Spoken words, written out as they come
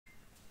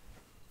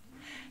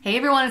Hey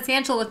everyone, it's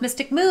Angela with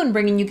Mystic Moon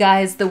bringing you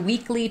guys the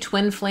weekly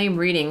twin flame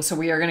reading. So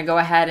we are going to go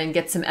ahead and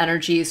get some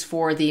energies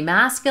for the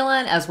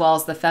masculine as well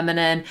as the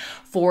feminine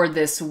for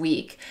this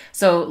week.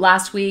 So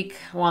last week,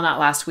 well not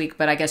last week,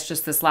 but I guess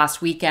just this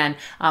last weekend,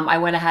 I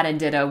went ahead and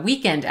did a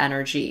weekend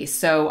energy.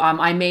 So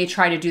I may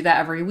try to do that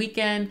every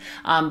weekend,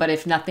 but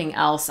if nothing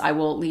else, I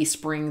will at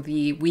least bring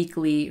the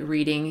weekly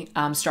reading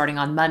starting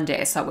on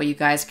Monday. So that way you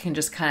guys can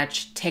just kind of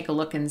take a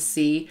look and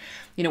see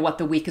what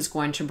the week is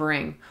going to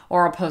bring.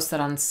 Or I'll post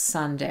that on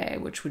Sunday,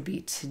 which would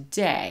be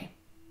today.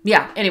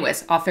 Yeah,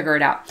 anyways, I'll figure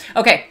it out.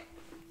 Okay,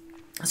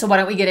 so why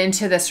don't we get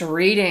into this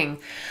reading?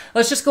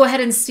 Let's just go ahead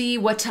and see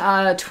what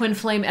twin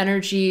flame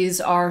energies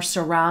are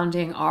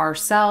surrounding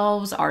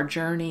ourselves, our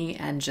journey,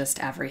 and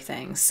just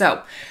everything.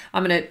 So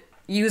I'm going to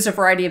use a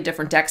variety of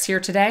different decks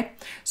here today.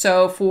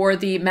 So for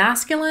the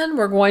masculine,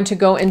 we're going to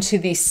go into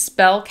the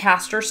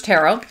Spellcasters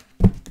Tarot.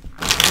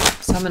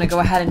 So I'm going to go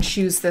ahead and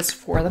choose this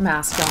for the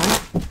masculine.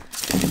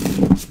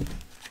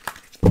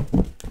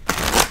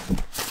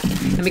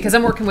 And because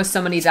I'm working with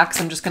so many decks,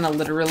 I'm just going to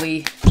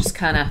literally just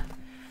kind of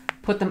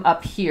put them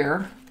up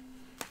here.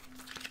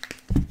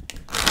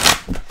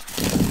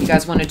 If you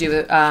guys want to do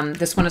it,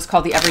 this one is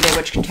called the Everyday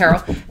Witch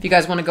Tarot. If you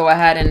guys want to go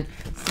ahead and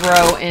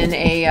throw in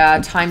a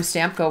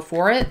timestamp, go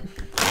for it.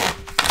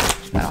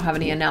 I don't have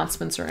any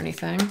announcements or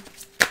anything.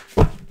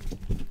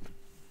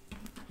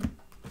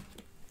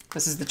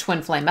 This is the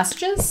Twin Flame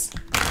Messages,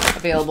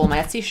 available in my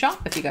Etsy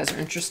shop if you guys are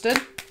interested.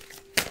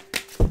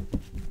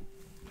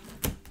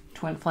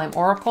 Twin Flame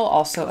Oracle,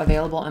 also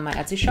available in my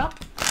Etsy shop.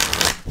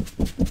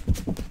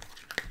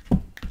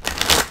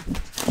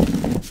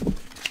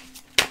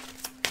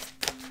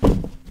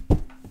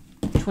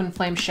 Twin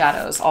Flame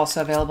Shadows,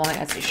 also available in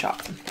my Etsy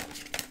shop.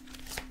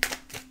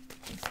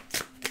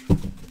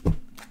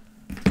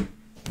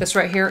 This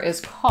right here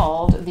is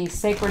called the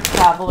Sacred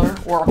Traveler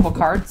Oracle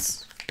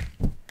cards.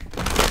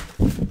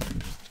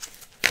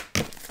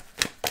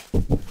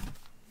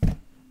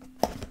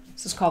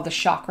 This is called the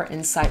Chakra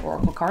Insight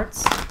Oracle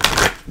cards.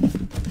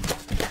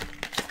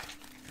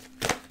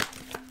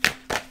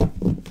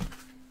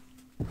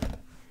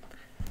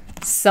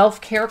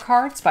 Self-Care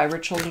cards by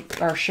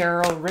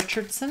Cheryl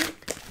Richardson.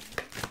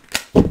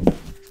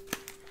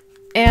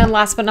 And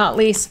last but not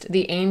least,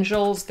 the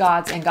Angels,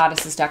 Gods, and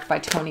Goddesses deck by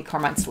Tony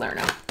Carmine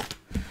Salerno.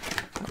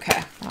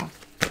 Okay, well,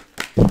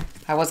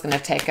 I was going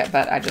to take it,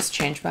 but I just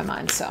changed my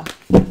mind, so.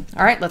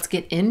 All right, let's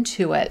get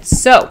into it.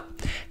 So,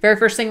 very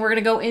first thing we're going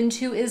to go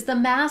into is the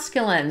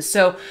masculine.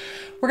 So,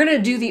 we're going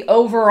to do the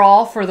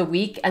overall for the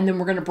week, and then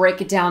we're going to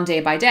break it down day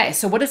by day.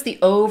 So what is the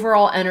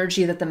overall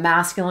energy that the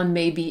masculine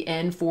may be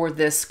in for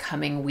this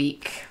coming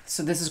week?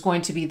 So this is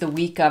going to be the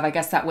week of, I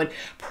guess that would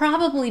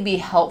probably be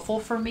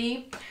helpful for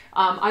me.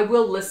 I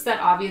will list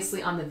that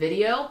obviously on the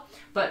video,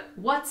 but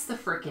what's the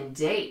freaking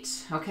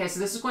date? Okay,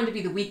 so this is going to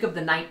be the week of the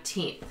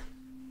 19th.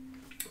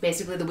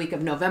 Basically the week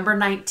of November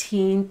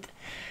 19th,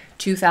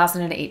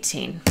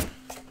 2018.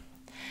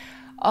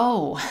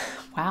 Oh,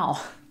 wow.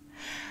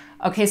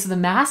 Okay, so the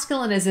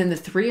masculine is in the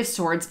Three of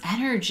Swords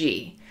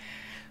energy.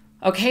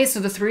 Okay, so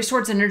the Three of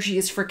Swords energy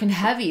is freaking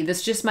heavy.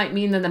 This just might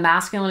mean that the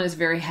masculine is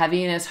very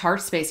heavy in his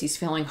heart space. He's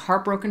feeling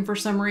heartbroken for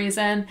some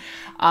reason.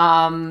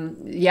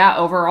 Yeah,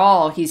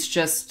 overall, he's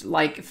just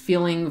like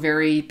feeling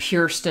very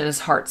pierced in his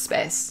heart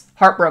space.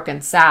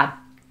 Heartbroken, sad.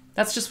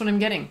 That's just what I'm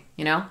getting,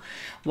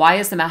 Why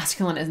is the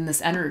masculine in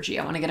this energy?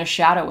 I want to get a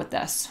shadow with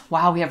this.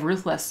 Wow, we have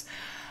ruthless.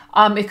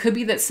 It could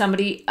be that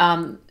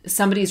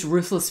somebody's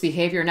ruthless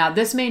behavior. Now,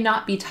 this may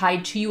not be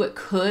tied to you. It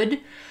could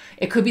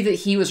be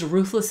that he was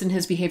ruthless in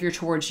his behavior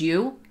towards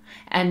you.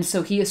 And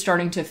so he is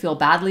starting to feel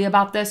badly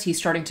about this. He's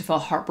starting to feel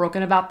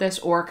heartbroken about this.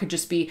 Or it could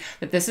just be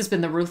that this has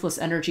been the ruthless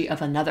energy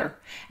of another.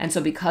 And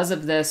so because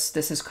of this,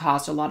 this has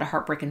caused a lot of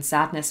heartbreak and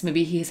sadness.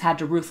 Maybe he's had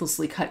to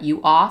ruthlessly cut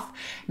you off.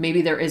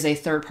 Maybe there is a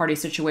third-party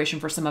situation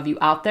for some of you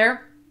out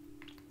there.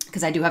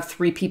 Because I do have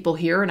 3 people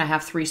here and I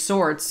have 3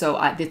 swords. So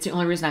that's the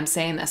only reason I'm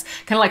saying this.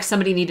 Kind of like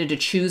somebody needed to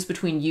choose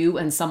between you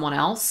and someone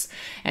else.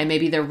 And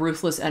maybe their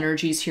ruthless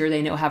energies here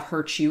they know have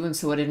hurt you. And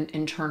so it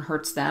in turn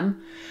hurts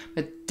them.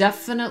 But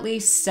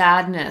definitely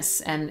sadness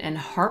and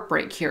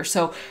heartbreak here.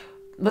 So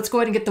let's go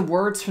ahead and get the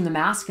words from the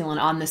masculine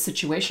on this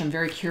situation. I'm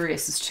very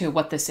curious as to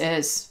what this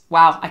is.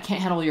 Wow, I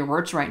can't handle your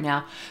words right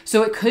now.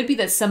 So it could be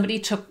that somebody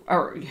took,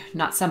 or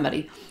not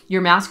somebody,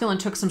 your masculine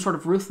took some sort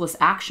of ruthless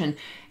action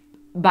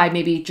by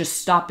maybe just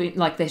stopping,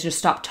 like they just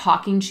stopped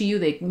talking to you.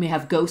 They may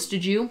have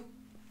ghosted you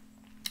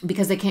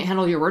because they can't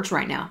handle your words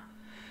right now.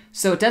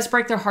 So it does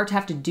break their heart to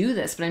have to do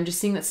this, but I'm just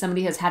seeing that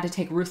somebody has had to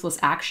take ruthless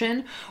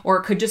action, or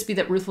it could just be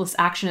that ruthless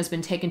action has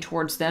been taken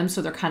towards them.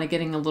 So they're kind of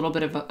getting a little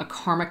bit of a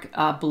karmic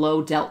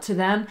blow dealt to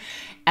them,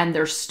 and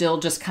they're still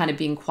just kind of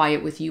being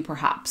quiet with you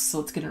perhaps. So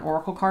let's get an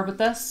oracle card with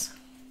this.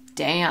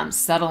 Damn,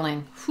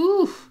 settling.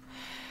 Whew.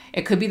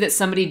 It could be that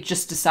somebody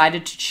just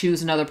decided to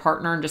choose another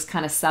partner and just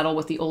kind of settle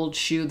with the old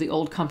shoe, the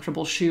old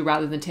comfortable shoe,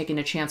 rather than taking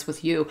a chance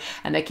with you.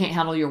 And they can't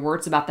handle your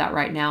words about that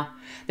right now.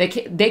 They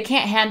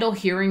can't handle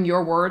hearing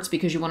your words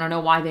because you want to know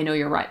why. They know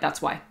you're right.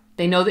 That's why.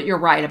 They know that you're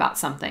right about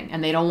something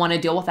and they don't want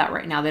to deal with that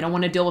right now. They don't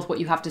want to deal with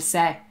what you have to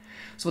say.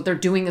 So what they're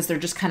doing is they're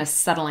just kind of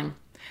settling.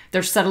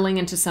 They're settling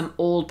into some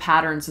old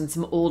patterns and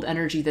some old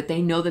energy that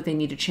they know that they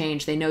need to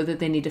change. They know that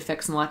they need to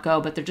fix and let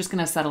go, but they're just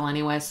going to settle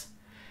anyways.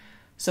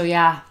 So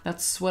yeah,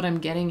 that's what I'm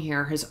getting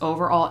here, his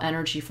overall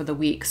energy for the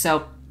week.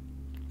 So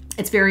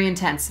it's very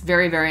intense,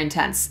 very, very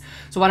intense.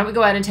 So why don't we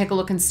go ahead and take a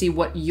look and see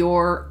what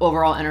your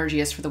overall energy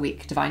is for the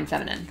week, Divine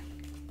Feminine.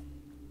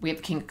 We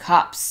have King of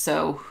Cups.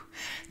 So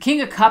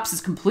King of Cups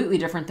is completely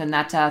different than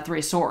that Three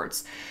of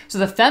Swords. So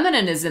the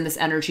feminine is in this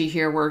energy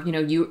here where, you know,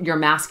 your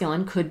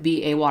masculine could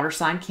be a water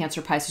sign,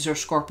 Cancer, Pisces, or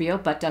Scorpio,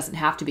 but doesn't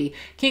have to be.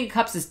 King of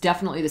Cups is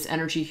definitely this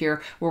energy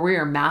here where we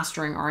are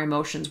mastering our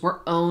emotions. We're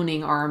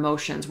owning our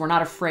emotions. We're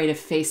not afraid of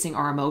facing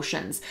our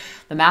emotions.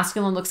 The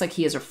masculine looks like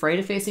he is afraid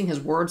of facing his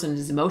words and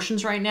his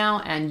emotions right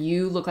now, and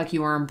you look like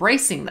you are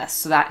embracing this.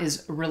 So that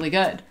is really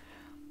good.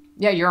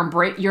 Yeah, you're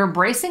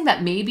embracing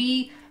that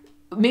maybe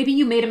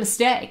you made a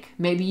mistake.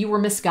 Maybe you were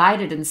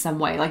misguided in some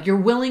way. Like you're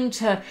willing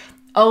to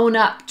own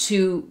up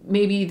to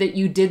maybe that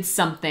you did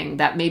something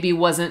that maybe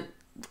wasn't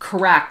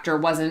correct or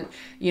wasn't,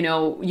 you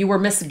know, you were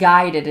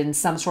misguided in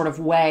some sort of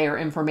way or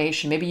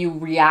information. Maybe you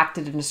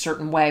reacted in a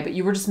certain way, but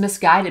you were just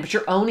misguided, but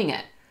you're owning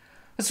it.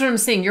 That's what I'm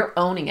saying. You're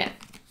owning it.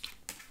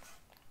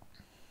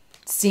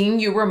 Seeing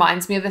you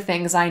reminds me of the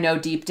things I know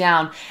deep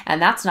down,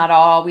 and that's not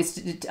always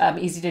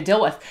easy to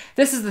deal with.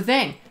 This is the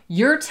thing.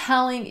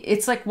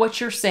 It's like what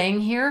you're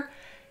saying here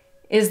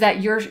is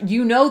that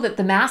you know that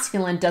the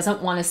masculine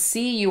doesn't want to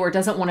see you or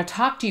doesn't want to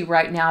talk to you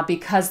right now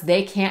because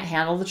they can't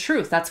handle the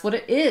truth. That's what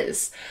it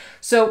is.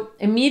 So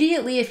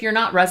immediately, if you're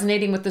not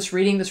resonating with this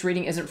reading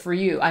isn't for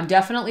you. I'm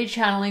definitely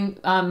channeling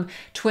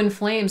twin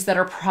flames that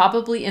are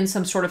probably in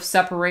some sort of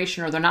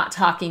separation or they're not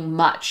talking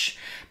much,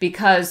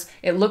 because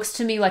it looks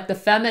to me like the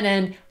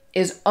feminine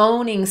is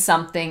owning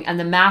something and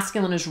the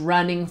masculine is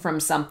running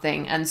from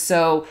something. And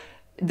so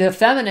the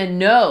feminine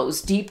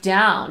knows deep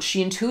down,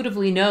 she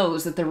intuitively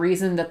knows that the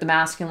reason that the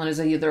masculine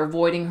is either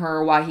avoiding her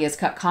or why he has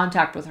cut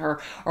contact with her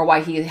or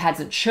why he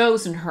hasn't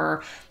chosen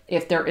her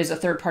if there is a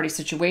third party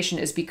situation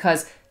is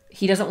because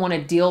he doesn't want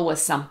to deal with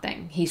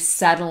something. He's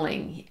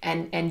settling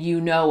and you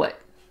know it.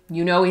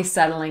 You know he's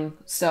settling,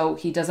 so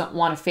he doesn't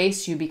want to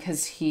face you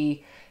because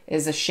he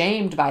is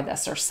ashamed by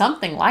this or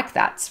something like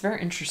that. It's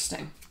very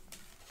interesting.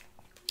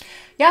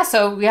 Yeah,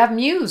 so we have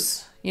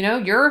Muse. You know,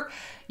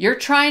 you're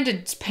trying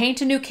to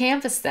paint a new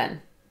canvas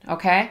then,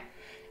 okay?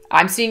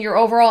 I'm seeing your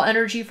overall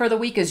energy for the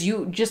week is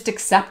you just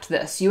accept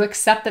this. You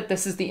accept that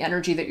this is the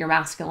energy that your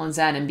masculine's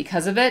in, and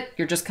because of it,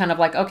 you're just kind of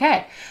like,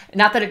 okay.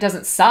 Not that it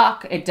doesn't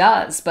suck, it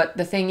does, but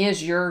the thing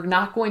is you're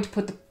not going to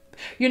put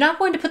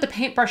the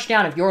paintbrush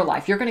down of your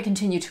life. You're going to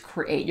continue to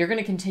create. You're going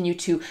to continue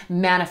to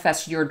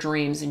manifest your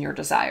dreams and your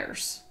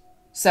desires.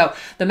 So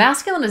the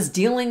masculine is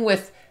dealing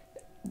with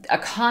a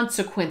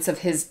consequence of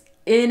his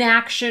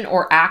inaction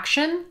or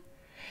action,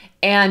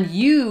 and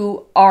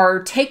you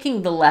are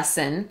taking the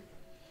lesson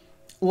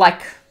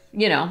like,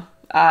 you know,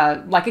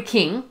 like a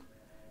king,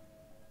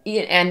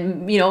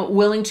 and, you know,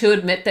 willing to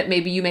admit that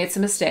maybe you made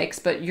some mistakes,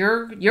 but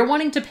you're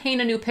wanting to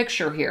paint a new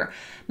picture here.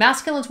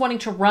 Masculine's wanting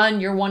to run,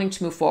 you're wanting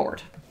to move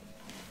forward.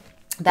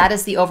 That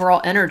is the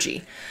overall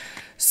energy.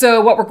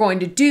 So what we're going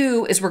to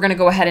do is we're going to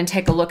go ahead and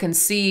take a look and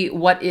see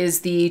what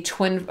is the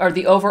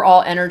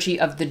overall energy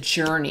of the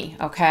journey,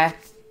 okay?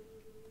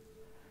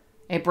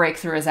 A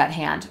breakthrough is at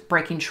hand,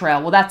 breaking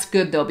trail. Well, that's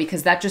good though,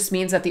 because that just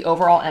means that the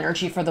overall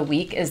energy for the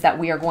week is that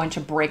we are going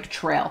to break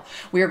trail.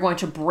 We are going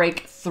to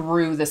break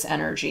through this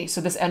energy.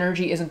 So this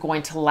energy isn't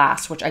going to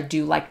last, which I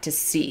do like to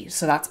see.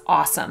 So that's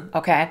awesome.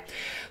 Okay.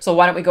 So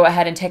why don't we go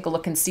ahead and take a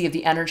look and see of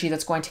the energy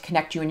that's going to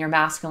connect you and your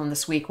masculine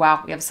this week.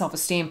 Wow. We have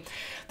self-esteem.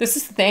 This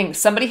is the thing.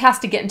 Somebody has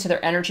to get into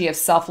their energy of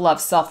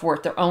self-love,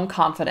 self-worth, their own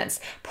confidence.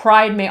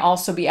 Pride may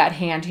also be at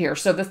hand here.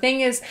 So the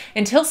thing is,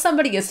 until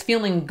somebody is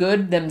feeling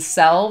good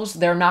themselves,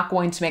 they're not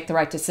going to make the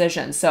right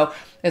decision. So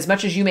as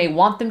much as you may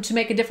want them to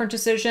make a different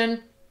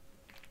decision,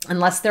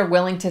 unless they're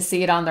willing to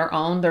see it on their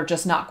own, they're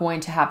just not going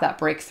to have that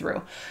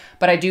breakthrough.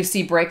 But I do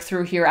see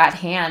breakthrough here at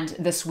hand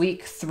this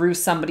week through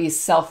somebody's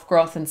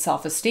self-growth and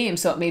self-esteem.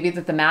 So it may be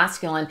that the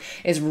masculine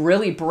is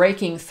really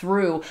breaking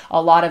through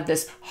a lot of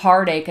this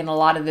heartache and a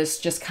lot of this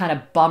just kind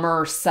of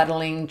bummer,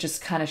 settling,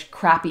 just kind of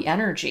crappy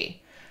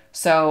energy.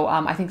 So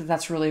I think that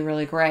that's really,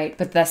 really great.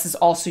 But this is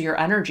also your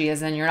energy,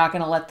 as in you're not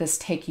going to let this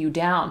take you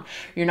down.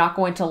 You're not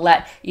going to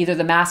let either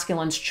the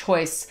masculine's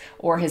choice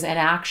or his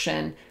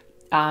inaction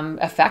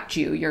affect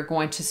you. You're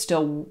going to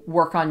still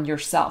work on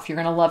yourself. You're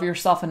going to love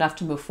yourself enough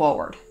to move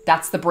forward.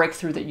 That's the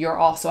breakthrough that you're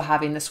also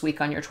having this week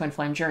on your twin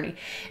flame journey,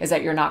 is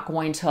that you're not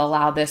going to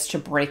allow this to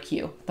break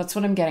you. That's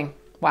what I'm getting.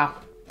 Wow.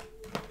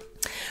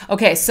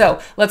 Okay,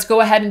 so let's go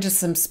ahead into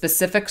some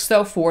specifics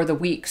though for the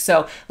week.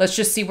 So let's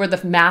just see where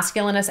the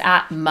masculine is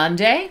at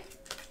Monday,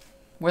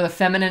 where the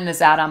feminine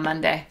is at on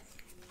Monday.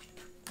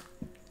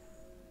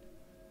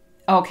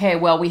 Okay,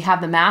 well, we have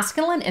the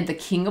masculine and the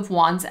King of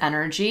Wands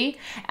energy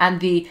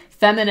and the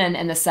feminine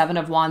and the Seven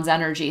of Wands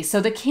energy.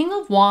 So the King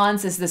of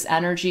Wands is this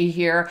energy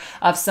here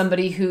of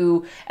somebody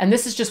who, and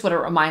this is just what it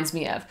reminds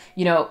me of,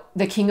 you know,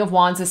 the King of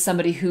Wands is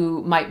somebody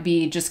who might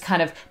be just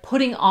kind of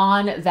putting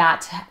on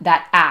that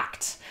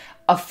act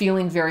of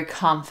feeling very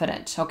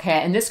confident,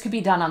 okay? And this could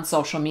be done on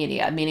social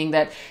media, meaning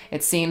that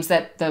it seems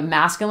that the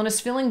masculine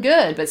is feeling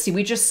good. But see,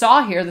 we just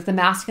saw here that the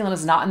masculine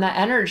is not in that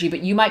energy,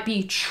 but you might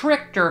be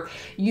tricked, or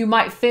you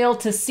might fail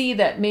to see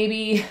that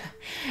maybe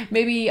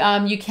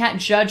you can't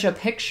judge a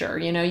picture.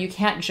 You know, you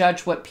can't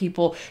judge what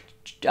people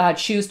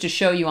choose to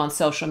show you on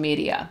social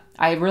media.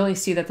 I really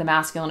see that the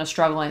masculine is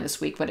struggling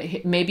this week,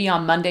 but maybe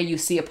on Monday you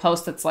see a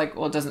post that's like,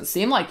 well, it doesn't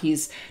seem like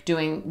he's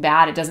doing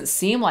bad. It doesn't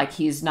seem like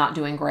he's not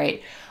doing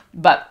great.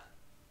 But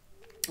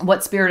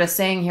what Spirit is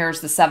saying here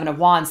is the Seven of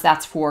Wands.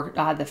 That's for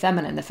the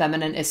feminine. The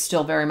feminine is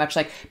still very much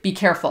like, be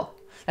careful.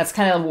 That's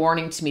kind of a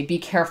warning to me. Be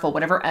careful.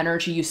 Whatever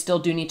energy, you still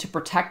do need to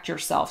protect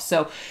yourself.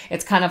 So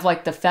it's kind of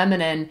like the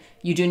feminine,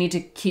 you do need to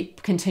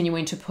keep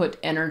continuing to put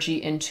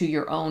energy into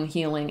your own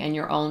healing and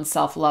your own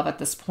self-love at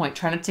this point.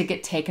 Try not to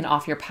get taken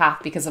off your path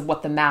because of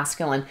what the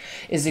masculine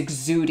is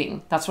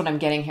exuding. That's what I'm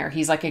getting here.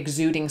 He's like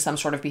exuding some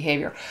sort of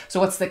behavior. So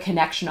what's the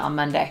connection on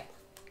Monday?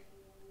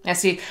 I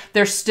see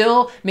there's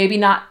still maybe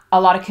not a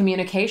lot of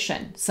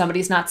communication.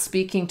 Somebody's not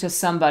speaking to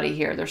somebody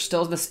here. There's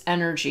still this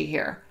energy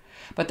here.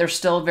 But they're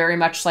still very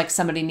much like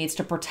somebody needs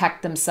to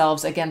protect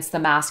themselves against the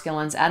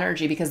masculine's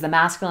energy, because the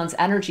masculine's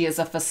energy is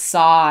a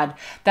facade.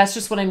 That's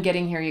just what I'm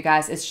getting here, you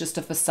guys. It's just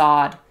a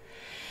facade.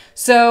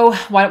 So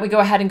why don't we go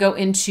ahead and go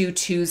into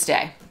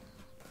Tuesday?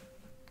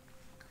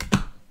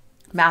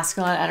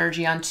 Masculine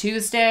energy on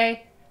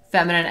Tuesday,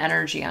 feminine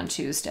energy on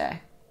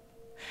Tuesday.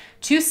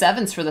 2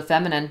 sevens for the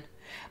feminine.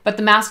 But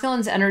the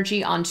masculine's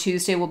energy on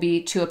Tuesday will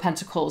be Two of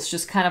Pentacles,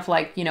 just kind of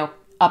like, you know,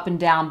 up and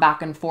down,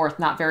 back and forth,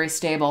 not very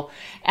stable.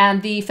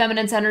 And the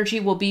feminine's energy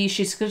will be,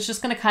 she's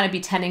just going to kind of be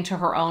tending to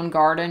her own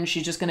garden.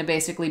 She's just going to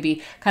basically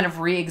be kind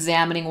of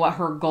re-examining what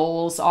her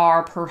goals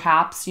are,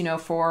 perhaps, you know,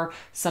 for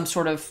some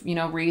sort of, you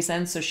know,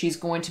 reason. So she's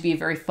going to be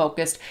very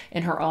focused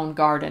in her own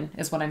garden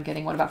is what I'm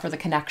getting. What about for the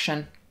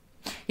connection?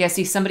 Yeah,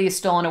 see, somebody is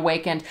still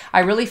unawakened. I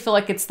really feel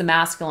like it's the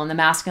masculine. The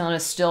masculine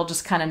is still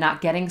just kind of not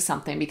getting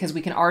something, because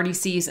we can already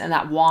see in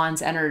that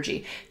Wands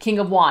energy. King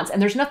of Wands. And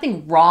there's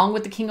nothing wrong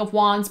with the King of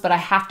Wands, but I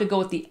have to go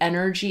with the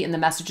energy and the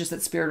messages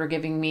that Spirit are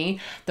giving me.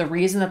 The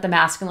reason that the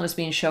masculine is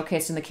being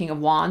showcased in the King of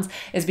Wands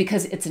is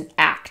because it's an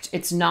act.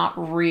 It's not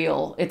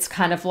real. It's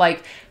kind of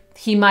like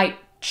he might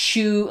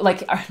chew,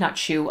 like, not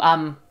chew,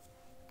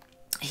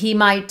 he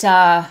might,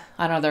 I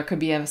don't know, there could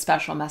be a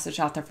special message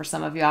out there for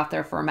some of you out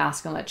there for a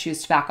masculine that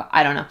choose tobacco.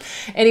 I don't know.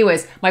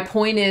 Anyways, my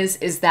point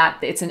is that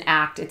it's an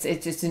act.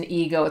 It's an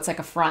ego. It's like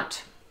a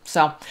front.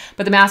 So,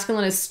 but the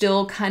masculine is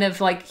still kind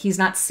of like, he's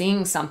not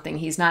seeing something.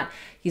 He's not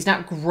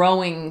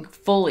growing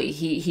fully.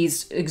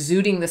 He's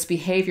exuding this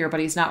behavior, but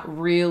he's not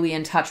really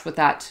in touch with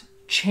that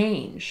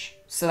change.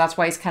 So that's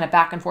why he's kind of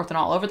back and forth and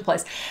all over the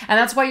place. And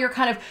that's why you're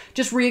kind of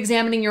just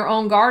re-examining your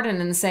own garden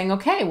and saying,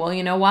 okay, well,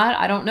 you know what?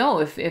 I don't know.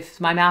 If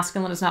my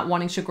masculine is not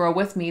wanting to grow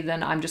with me,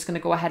 then I'm just going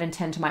to go ahead and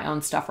tend to my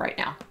own stuff right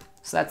now.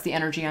 So that's the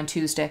energy on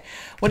Tuesday.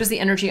 What is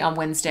the energy on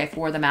Wednesday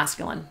for the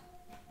masculine?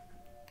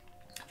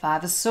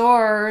 5 of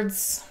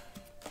Swords.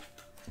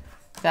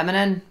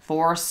 Feminine,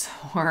 4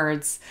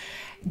 Swords.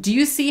 Do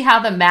you see how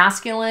the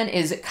masculine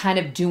is kind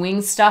of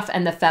doing stuff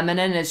and the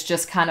feminine is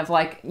just kind of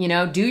like, you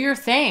know, do your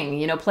thing,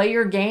 you know, play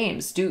your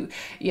games, do,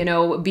 you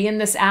know, be in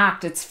this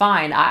act. It's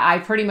fine. I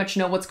pretty much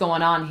know what's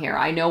going on here.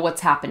 I know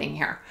what's happening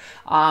here.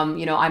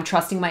 You know, I'm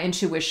trusting my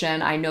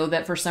intuition. I know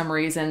that for some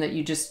reason that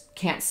you just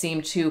can't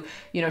seem to,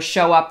 you know,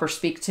 show up or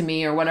speak to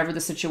me or whatever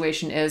the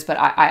situation is, but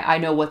I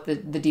know what the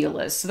deal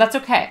is. So that's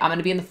okay. I'm going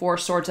to be in the 4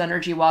 of Swords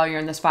energy while you're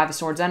in this 5 of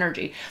Swords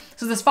energy.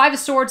 So this 5 of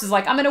Swords is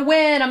like, I'm going to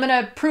win. I'm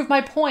going to prove my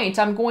point.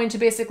 I'm going to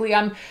basically,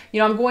 I'm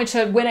going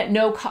to win at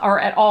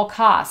at all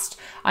cost.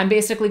 I'm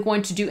basically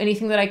going to do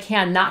anything that I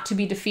can not to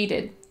be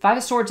defeated. 5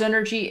 of Swords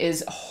energy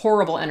is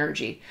horrible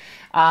energy.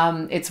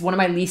 It's one of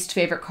my least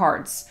favorite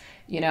cards.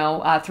 You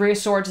know, 3 of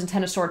Swords and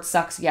 10 of Swords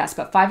sucks, yes,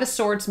 but 5 of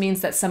Swords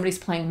means that somebody's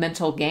playing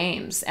mental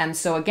games. And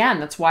so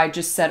again, that's why I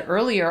just said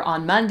earlier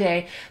on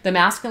Monday, the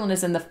masculine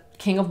is in the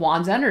King of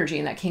Wands energy,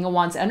 and that King of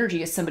Wands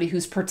energy is somebody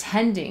who's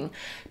pretending,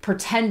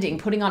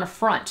 putting on a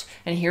front.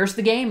 And here's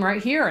the game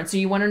right here. And so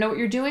you want to know what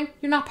you're doing?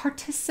 You're not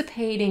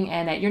participating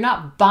in it. You're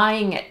not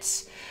buying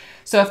it.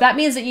 So if that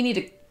means that you need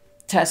to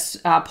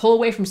pull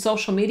away from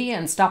social media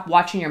and stop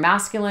watching your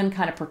masculine,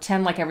 kind of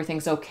pretend like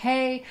everything's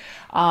okay,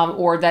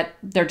 or that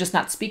they're just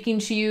not speaking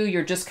to you,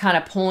 you're just kind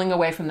of pulling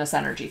away from this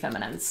energy,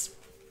 feminines.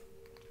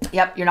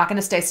 Yep, you're not going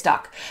to stay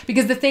stuck.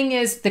 Because the thing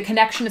is, the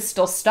connection is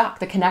still stuck.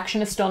 The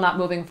connection is still not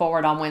moving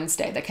forward on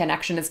Wednesday. The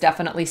connection is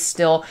definitely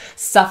still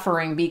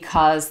suffering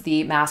because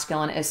the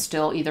masculine is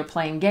still either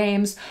playing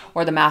games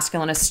or the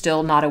masculine is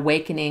still not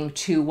awakening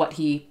to what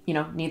he, you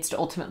know, needs to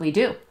ultimately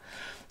do.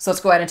 So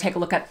let's go ahead and take a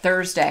look at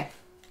Thursday.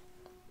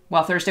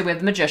 Well, Thursday we have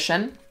the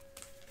Magician,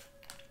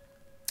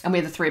 and we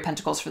have the 3 of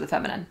Pentacles for the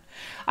feminine.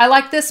 I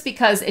like this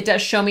because it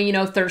does show me, you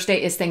know,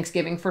 Thursday is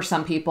Thanksgiving for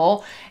some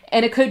people.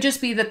 And it could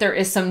just be that there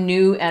is some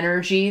new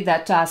energy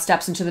that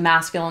steps into the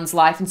masculine's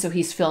life. And so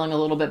he's feeling a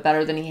little bit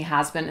better than he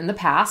has been in the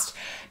past.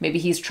 Maybe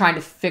he's trying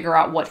to figure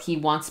out what he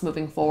wants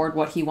moving forward,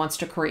 what he wants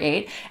to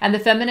create. And the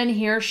feminine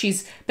here,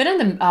 she's been in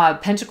the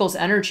Pentacles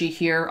energy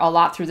here a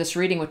lot through this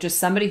reading, which is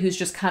somebody who's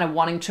just kind of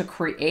wanting to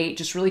create,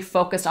 just really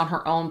focused on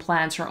her own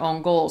plans, her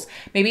own goals.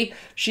 Maybe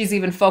she's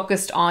even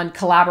focused on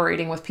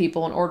collaborating with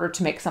people in order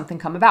to make something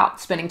come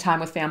about, spending time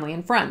with family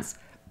and friends.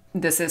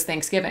 This is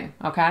Thanksgiving,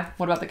 okay?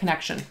 What about the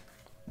connection?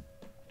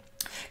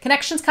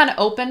 Connection's kind of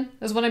open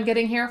is what I'm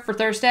getting here for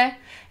Thursday.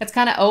 It's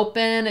kind of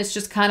open. It's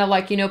just kind of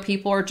like, you know,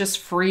 people are just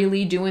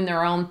freely doing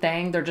their own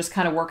thing. They're just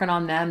kind of working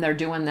on them. They're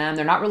doing them.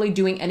 They're not really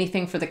doing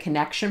anything for the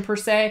connection per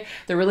se.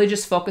 They're really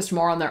just focused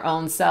more on their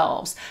own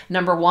selves.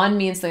 Number 1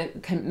 means the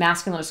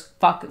masculine is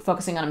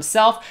focusing on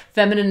himself.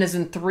 Feminine is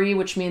in 3,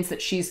 which means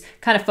that she's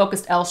kind of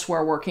focused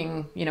elsewhere,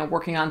 working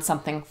on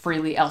something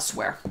freely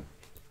elsewhere.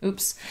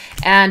 Oops.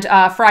 And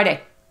Friday,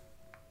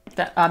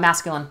 the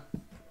masculine.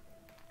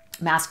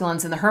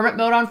 Masculine's in the hermit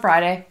mode on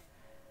Friday.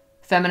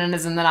 Feminine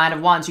is in the 9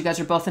 of Wands. You guys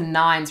are both in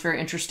 9s. Very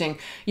interesting.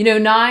 You know,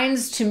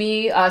 9s to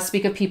me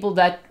speak of people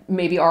that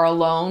maybe are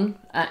alone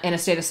in a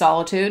state of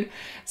solitude.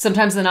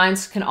 Sometimes the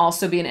 9s can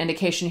also be an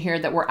indication here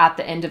that we're at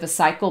the end of a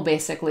cycle,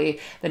 basically.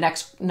 The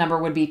next number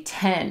would be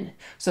 10.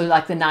 So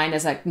like the 9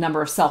 is a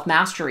number of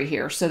self-mastery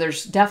here. So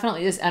there's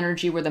definitely this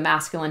energy where the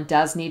masculine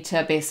does need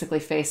to basically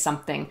face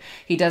something.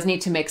 He does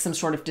need to make some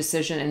sort of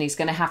decision, and he's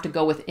going to have to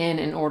go within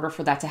in order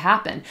for that to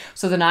happen.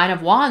 So the 9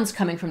 of Wands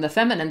coming from the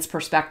feminine's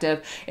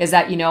perspective is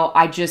that, you know,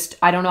 I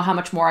don't know how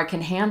much more I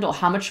can handle.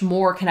 How much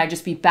more can I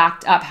just be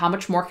backed up? How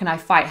much more can I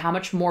fight? How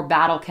much more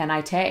battle can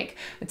I take?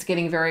 It's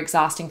getting very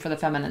exhausting for the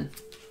feminine.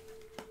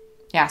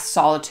 Yeah,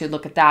 solitude.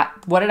 Look at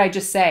that. What did I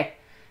just say?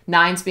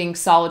 9s being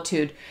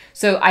solitude.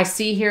 So I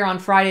see here on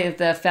Friday that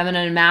the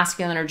feminine and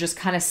masculine are just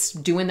kind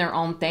of doing their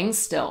own things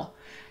still.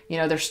 You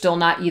know, they're still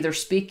not either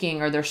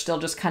speaking or they're still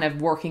just kind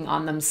of working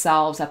on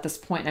themselves at this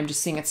point. And I'm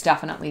just seeing it's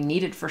definitely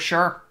needed for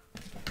sure.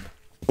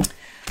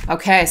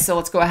 Okay, so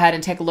let's go ahead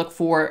and take a look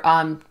for,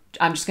 I'm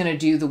just going to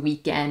do the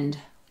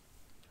weekend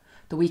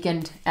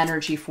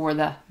energy for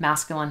the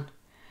masculine.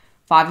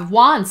 5 of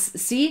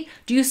Wands. See,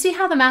 do you see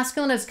how the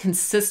masculine has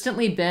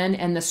consistently been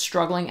in this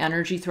struggling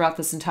energy throughout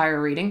this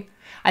entire reading?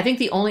 I think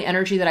the only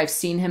energy that I've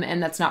seen him in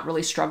that's not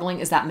really struggling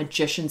is that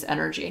magician's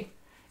energy.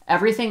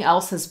 Everything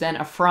else has been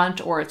a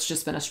front, or it's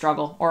just been a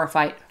struggle or a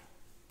fight.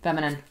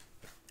 Feminine.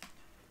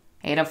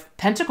 8 of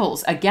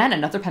Pentacles. Again,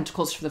 another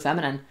Pentacles for the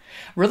feminine.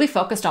 Really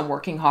focused on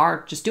working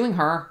hard, just doing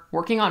her,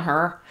 working on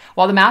her.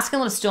 While the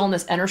masculine is still in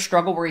this inner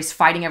struggle where he's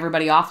fighting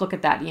everybody off. Look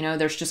at that. You know,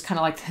 there's just kind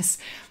of like this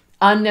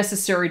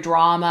unnecessary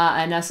drama,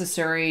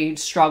 unnecessary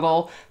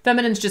struggle.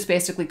 Feminine's just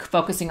basically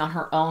focusing on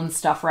her own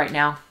stuff right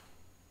now.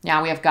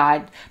 Now we have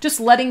guide. Just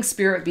letting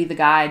spirit be the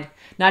guide.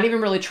 Not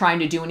even really trying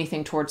to do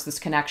anything towards this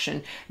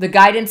connection. The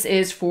guidance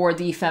is for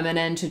the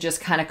feminine to just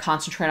kind of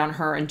concentrate on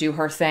her and do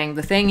her thing.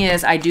 The thing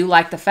is, I do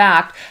like the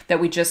fact that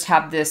we just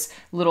have this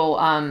little,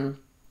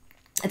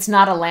 it's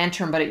not a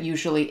lantern, but it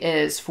usually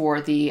is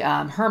for the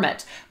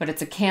hermit, but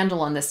it's a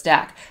candle in this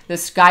deck.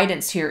 This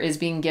guidance here is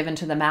being given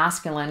to the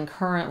masculine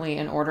currently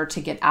in order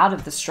to get out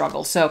of the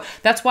struggle. So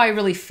that's why I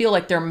really feel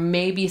like there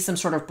may be some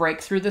sort of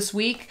breakthrough this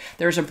week.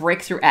 There's a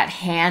breakthrough at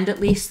hand, at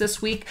least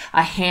this week.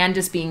 A hand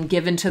is being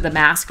given to the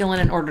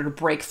masculine in order to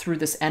break through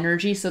this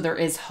energy. So there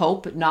is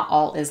hope, not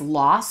all is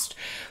lost.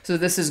 So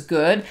this is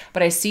good,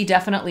 but I see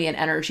definitely an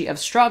energy of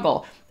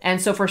struggle. And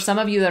so for some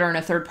of you that are in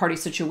a third-party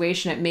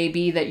situation, it may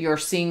be that you're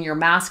seeing your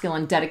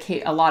masculine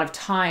dedicate a lot of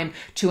time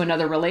to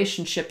another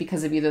relationship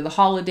because of either the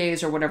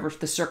holidays or whatever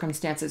the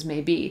circumstances may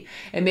be.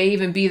 It may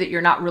even be that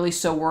you're not really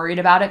so worried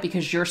about it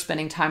because you're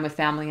spending time with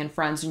family and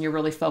friends and you're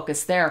really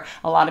focused there.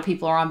 A lot of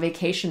people are on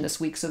vacation this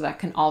week, so that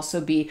can also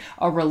be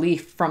a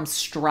relief from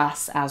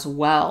stress as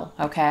well,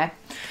 okay?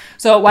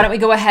 So why don't we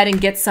go ahead and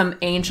get some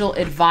angel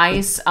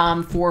advice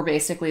for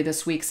basically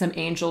this week, some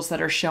angels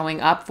that are showing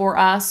up for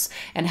us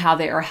and how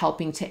they are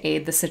helping to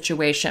aid the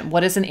situation.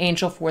 What is an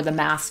angel for the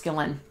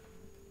masculine?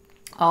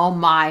 Oh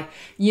my,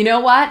 you know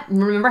what?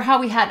 Remember how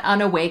we had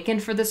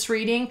unawakened for this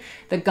reading?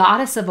 The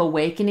goddess of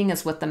awakening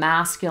is with the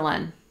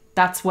masculine.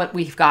 That's what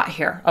we've got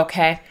here,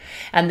 okay?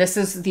 And this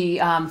is the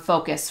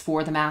focus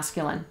for the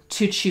masculine,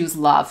 to choose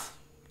love,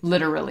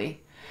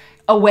 literally.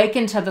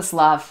 Awaken to this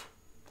love.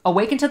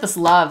 Awaken to this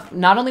love,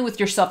 not only with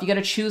yourself, you got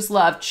to choose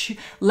love.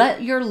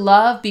 Let your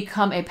love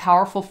become a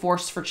powerful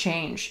force for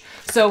change.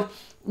 So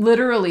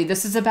literally,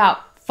 this is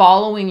about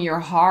following your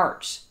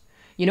heart,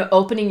 you know,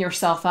 opening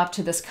yourself up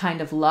to this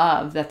kind of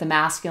love that the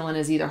masculine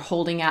is either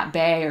holding at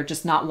bay or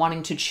just not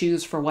wanting to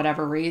choose for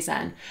whatever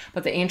reason.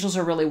 But the angels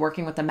are really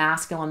working with the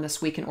masculine this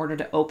week in order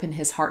to open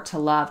his heart to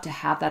love, to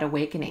have that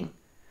awakening.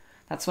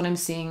 That's what I'm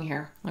seeing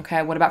here.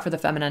 Okay, what about for the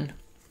feminine?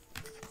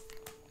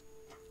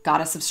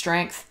 Goddess of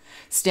strength.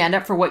 Stand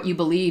up for what you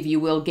believe. You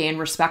will gain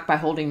respect by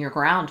holding your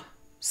ground.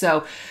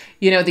 So,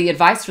 you know, the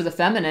advice for the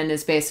feminine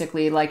is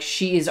basically like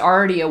she is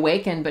already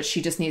awakened, but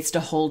she just needs to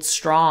hold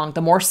strong.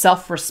 The more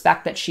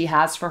self-respect that she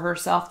has for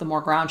herself, the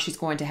more ground she's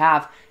going to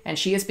have. And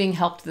she is being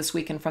helped this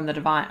weekend from the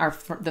divine, or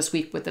this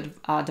week with the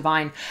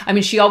divine. I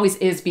mean, she always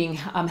is being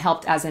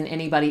helped, as in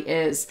anybody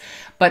is,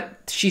 but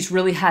she's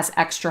really has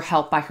extra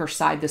help by her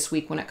side this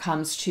week when it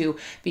comes to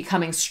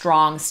becoming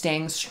strong,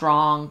 staying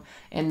strong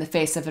in the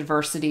face of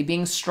adversity,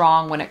 being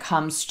strong when it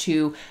comes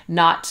to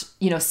not,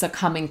 you know,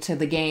 succumbing to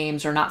the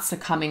games or not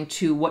succumbing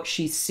to what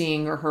she's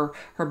seeing or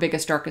her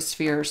biggest, darkest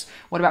fears.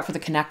 What about for the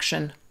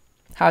connection?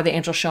 How are the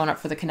angels showing up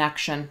for the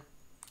connection?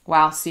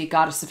 Wow, see,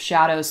 Goddess of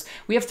Shadows.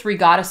 We have 3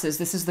 goddesses.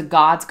 This is the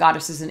gods,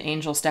 goddesses, and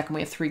angels deck, and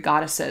we have 3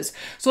 goddesses.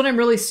 So what I'm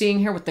really seeing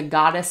here with the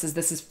goddess is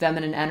this is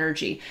feminine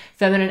energy.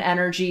 Feminine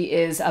energy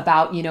is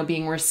about, you know,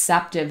 being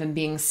receptive and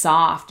being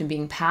soft and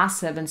being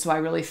passive. And so I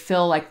really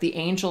feel like the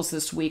angels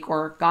this week,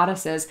 or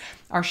goddesses,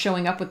 are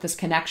showing up with this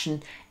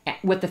connection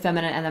with the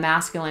feminine and the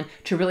masculine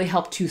to really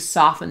help to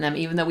soften them.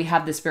 Even though we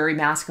have this very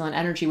masculine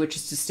energy, which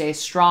is to stay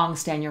strong,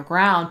 stand your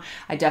ground,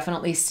 I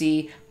definitely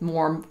see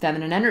more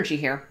feminine energy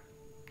here.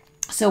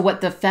 So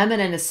what the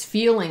feminine is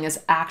feeling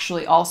is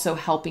actually also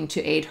helping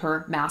to aid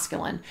her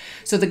masculine.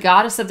 So the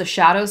goddess of the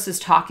shadows is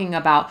talking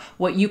about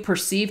what you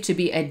perceive to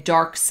be a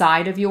dark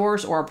side of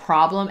yours or a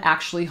problem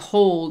actually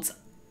holds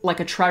like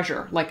a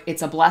treasure, like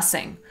it's a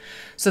blessing.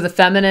 So the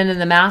feminine and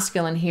the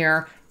masculine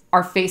here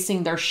are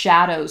facing their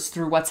shadows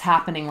through what's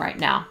happening right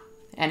now.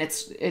 And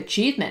it's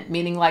achievement,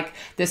 meaning like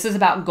this is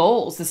about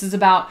goals. This is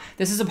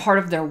a part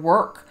of their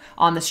work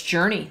on this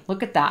journey.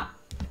 Look at that.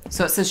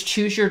 So it says,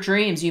 choose your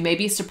dreams. You may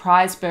be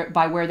surprised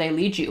by where they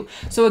lead you.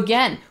 So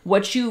again,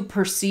 what you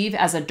perceive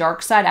as a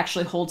dark side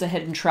actually holds a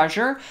hidden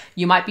treasure.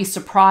 You might be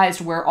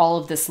surprised where all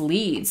of this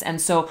leads. And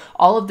so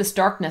all of this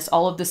darkness,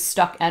 all of this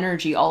stuck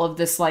energy, all of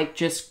this like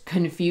just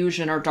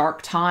confusion or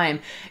dark time,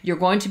 you're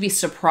going to be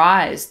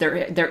surprised.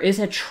 There is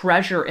a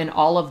treasure in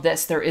all of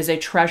this. There is a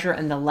treasure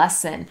in the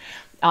lesson.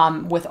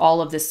 With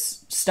all of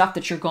this stuff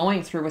that you're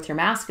going through with your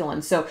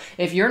masculine. So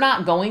if you're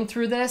not going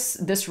through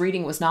this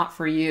reading was not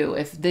for you.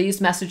 If these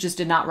messages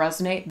did not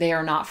resonate, they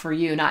are not for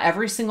you. Not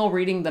every single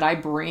reading that I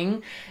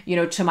bring, you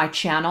know, to my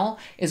channel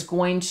is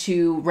going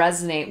to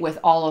resonate with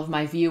all of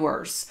my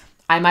viewers.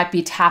 I might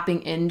be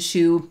tapping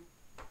into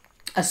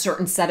a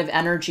certain set of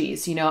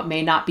energies. You know, it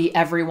may not be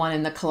everyone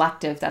in the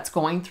collective that's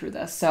going through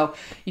this. So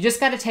you just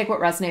got to take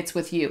what resonates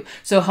with you.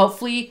 So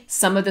hopefully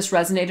some of this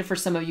resonated for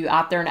some of you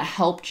out there and it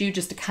helped you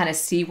just to kind of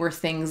see where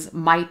things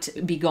might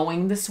be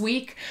going this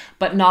week,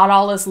 but not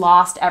all is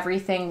lost.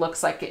 Everything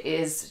looks like it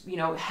is, you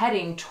know,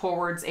 heading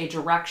towards a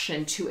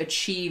direction to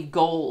achieve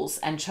goals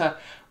and to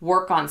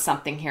work on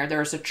something here.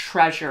 There's a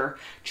treasure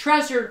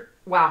chest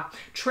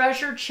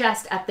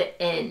at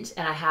the end,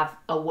 and I have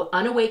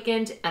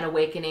unawakened and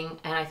awakening,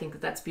 and I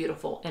think that's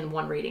beautiful in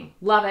one reading.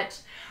 Love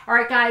it. All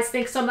right, guys,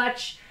 thanks so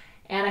much,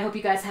 and I hope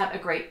you guys have a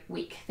great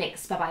week.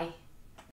 Thanks. Bye-bye.